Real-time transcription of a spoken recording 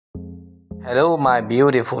Hello, my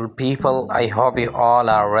beautiful people. I hope you all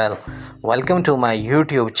are well. Welcome to my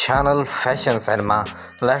YouTube channel, Fashion Cinema.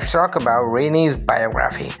 Let's talk about reenes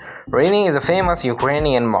biography. Reene is a famous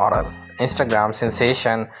Ukrainian model, Instagram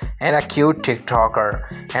sensation, and a cute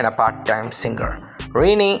TikToker and a part-time singer.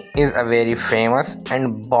 Reene is a very famous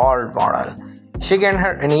and bold model. She gained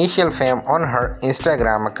her initial fame on her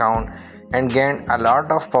Instagram account and gained a lot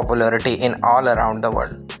of popularity in all around the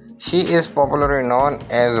world. She is popularly known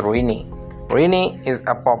as Reene. Reene is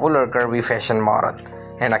a popular curvy fashion model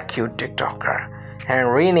and a cute TikToker. And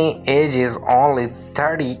Reene's age is only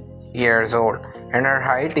 30 years old and her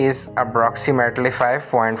height is approximately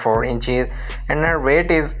 5.4 inches and her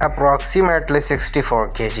weight is approximately 64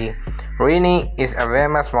 kg. Reene is a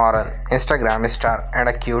famous model, Instagram star and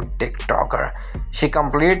a cute TikToker. She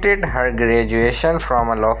completed her graduation from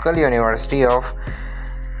a local university of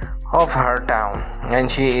her town and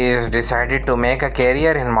she is decided to make a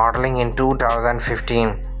career in modeling in 2015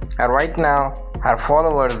 and right now her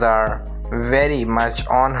followers are very much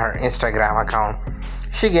on her Instagram account.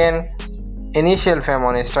 She gained initial fame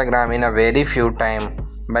on Instagram in a very few time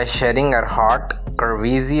by sharing her hot,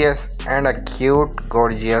 curvaceous and a cute,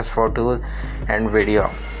 gorgeous photos and video.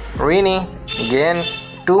 Reene gained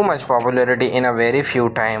too much popularity in a very few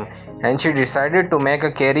time and she decided to make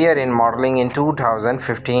a career in modeling in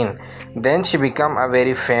 2015. Then she became a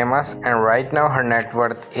very famous and right now her net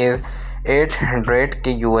worth is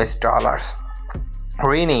 $800k US.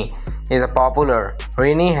 Reene is a popular.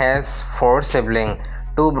 Reene has 4 siblings,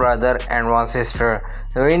 2 brothers and 1 sister.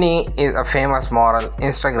 Reene is a famous model,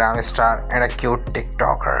 Instagram star and a cute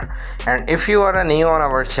TikToker. And if you are new on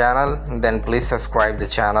our channel, then please subscribe the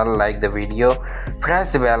channel, like the video,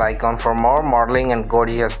 press the bell icon for more modeling and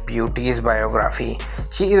gorgeous beauties biography.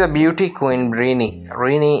 She is a beauty queen, Reene.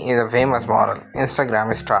 Reene is a famous model,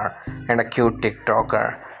 Instagram star and a cute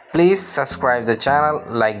TikToker. Please subscribe the channel,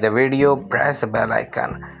 like the video, press the bell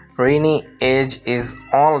icon. Reene's age is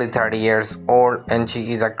only 30 years old and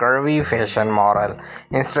she is a curvy fashion model,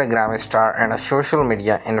 Instagram star and a social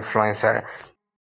media influencer.